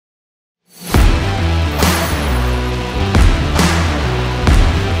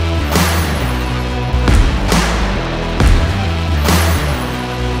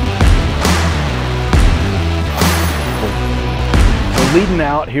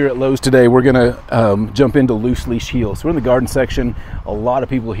out here at Lowe's today, we're gonna jump into loose leash heel. So we're in the garden section, a lot of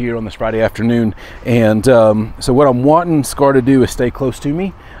people here on this Friday afternoon. And so what I'm wanting Scar to do is stay close to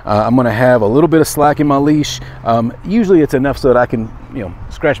me. I'm gonna have a little bit of slack in my leash. Usually it's enough so that I can,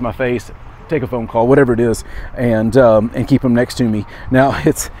 scratch my face, take a phone call, whatever it is, and keep him next to me. Now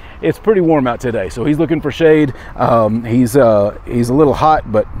it's pretty warm out today, so he's looking for shade. He's a little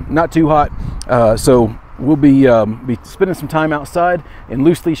hot, but not too hot. So we'll be spending some time outside in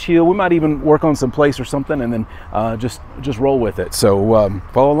loose leash heel. We might even work on some place or something, and then just roll with it. So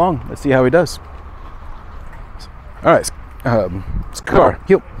follow along. Let's see how he does. All right, Scar,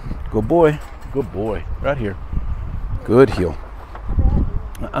 heel. Good boy, right here. Good heel.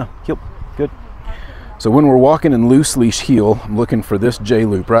 Heel. Good. So when we're walking in loose leash heel, I'm looking for this J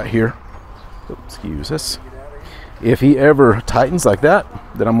loop right here. Excuse us. If he ever tightens like that,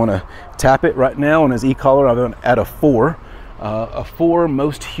 then I'm gonna tap it. Right now on his e-collar, I'm at a 4. A 4,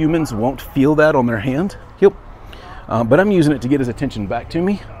 most humans won't feel that on their hand. Heel. But I'm using it to get his attention back to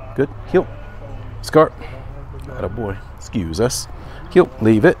me. Good. Heel. Scar. Attaboy. Excuse us. Heel.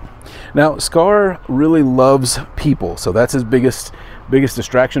 Leave it. Now, Scar really loves people, so that's his biggest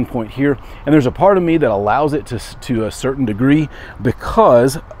distraction point here. And there's a part of me that allows it to a certain degree,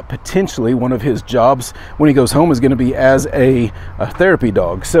 because potentially one of his jobs when he goes home is going to be as a therapy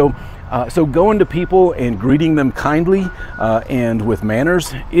dog. So going to people and greeting them kindly and with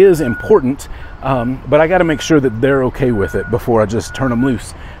manners is important, but I got to make sure that they're okay with it before I just turn them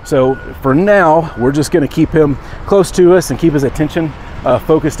loose. So for now, we're just going to keep him close to us and keep his attention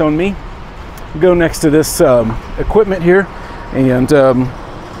focused on me. Go next to this equipment here and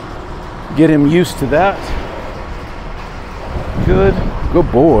get him used to that.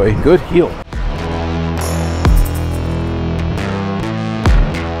 Good boy, good heel.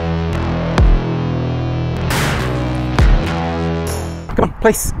 Come on,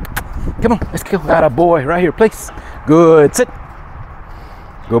 place. Come on, let's go. Attaboy, right here, place. Good, sit.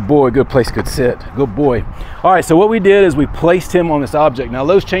 Good boy, good place, good sit. Good boy. All right, so what we did is we placed him on this object. Now,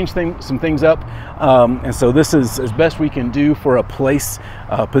 Lowe's changed some things up, and so this is as best we can do for a place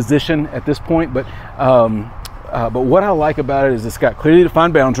position at this point. But what I like about it is it's got clearly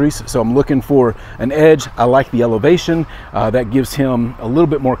defined boundaries. So I'm looking for an edge. I like the elevation. That gives him a little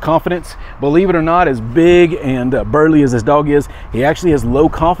bit more confidence. Believe it or not, as big and burly as this dog is, he actually has low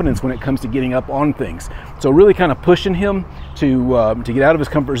confidence when it comes to getting up on things. So really kind of pushing him to get out of his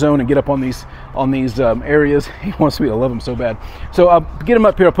comfort zone and get up on these areas. He wants me to love him so bad. So I'll get him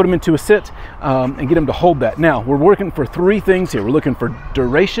up here. I'll put him into a sit and get him to hold that. Now we're working for 3 things here. We're looking for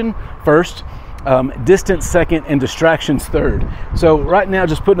duration first, distance second, and distractions third. So right now,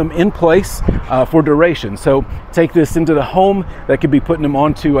 just putting them in place for duration. So take this into the home. That could be putting them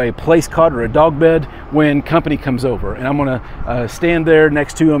onto a place cot or a dog bed when company comes over, and I'm gonna stand there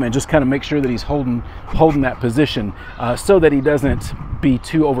next to him and just kind of make sure that he's holding that position so that he doesn't be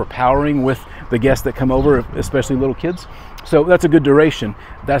too overpowering with the guests that come over, especially little kids. So that's a good duration.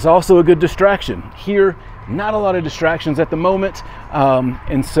 That's also a good distraction. Here, not a lot of distractions at the moment,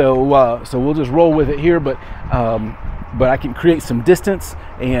 and so we'll just roll with it here. But I can create some distance,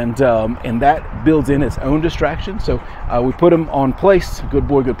 and that builds in its own distraction. So we put him on place. Good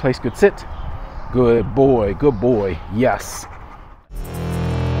boy, good place, good sit. Good boy, good boy. Yes.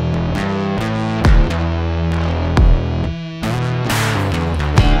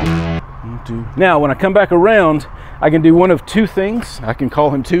 Now, when I come back around, I can do one of 2 things. I can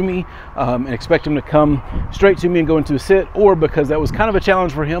call him to me and expect him to come straight to me and go into a sit, or because that was kind of a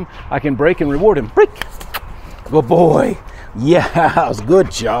challenge for him, I can break and reward him. Break. Good boy. Yes,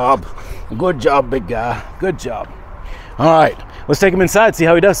 good job. Good job, big guy. Good job. All right, let's take him inside, see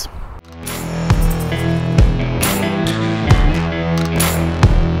how he does.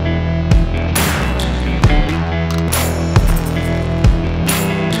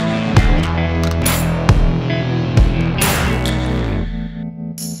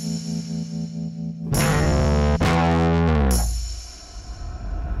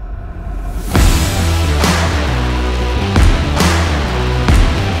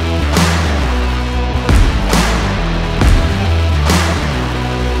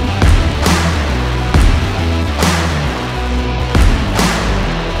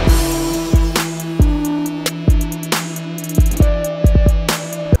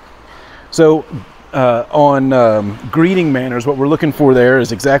 So on greeting manners, what we're looking for there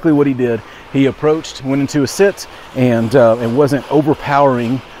is exactly what he did. He approached, went into a sit, and wasn't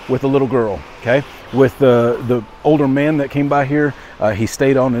overpowering with the little girl. Okay, with the older man that came by here, he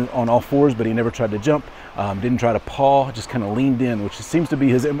stayed on all fours, but he never tried to jump. didn't try to paw, just kind of leaned in, which seems to be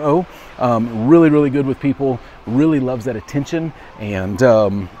his MO. Really, really good with people, really loves that attention, and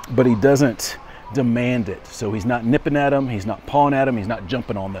but he doesn't demand it. So he's not nipping at them, he's not pawing at them, he's not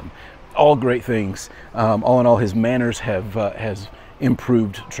jumping on them. All great things. All in all, his manners has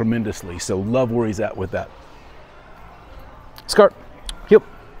improved tremendously. So love where he's at with that. Scar, heel.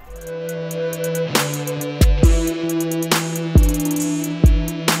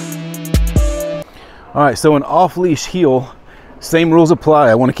 All right, so an off-leash heel, same rules apply.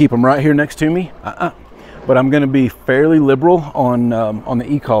 I want to keep him right here next to me, but I'm going to be fairly liberal on the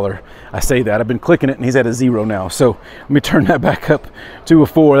e-collar. I say that, I've been clicking it and he's at a 0 now. So let me turn that back up to a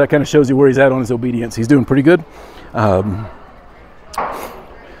 4. That kind of shows you where he's at on his obedience. He's doing pretty good.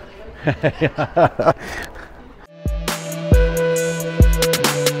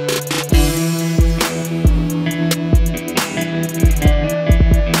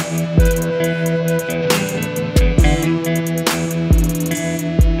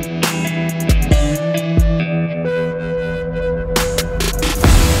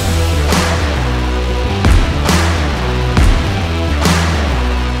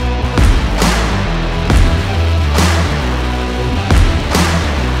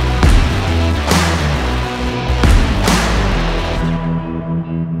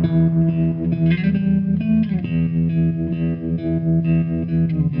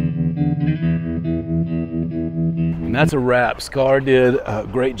 And that's a wrap. Scar did a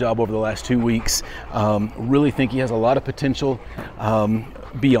great job over the last 2 weeks. Really think he has a lot of potential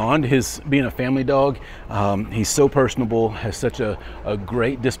beyond his being a family dog. He's so personable, has such a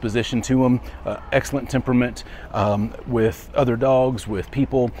great disposition to him, excellent temperament with other dogs, with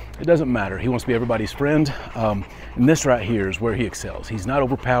people. It doesn't matter. He wants to be everybody's friend. And this right here is where he excels. He's not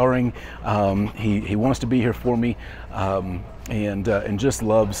overpowering. He wants to be here for me. And just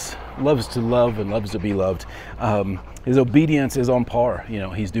loves to love and loves to be loved. His obedience is on par. You know,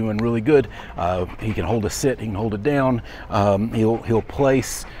 he's doing really good. He can hold a sit, he can hold it down. He'll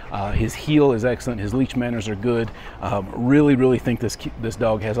place. His heel is excellent. His leash manners are good. Really think this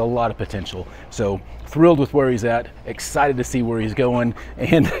dog has a lot of potential. So thrilled with where he's at. Excited to see where he's going,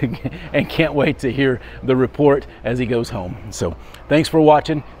 and can't wait to hear the report as he goes home. So thanks for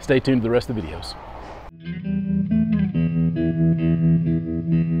watching. Stay tuned to the rest of the videos.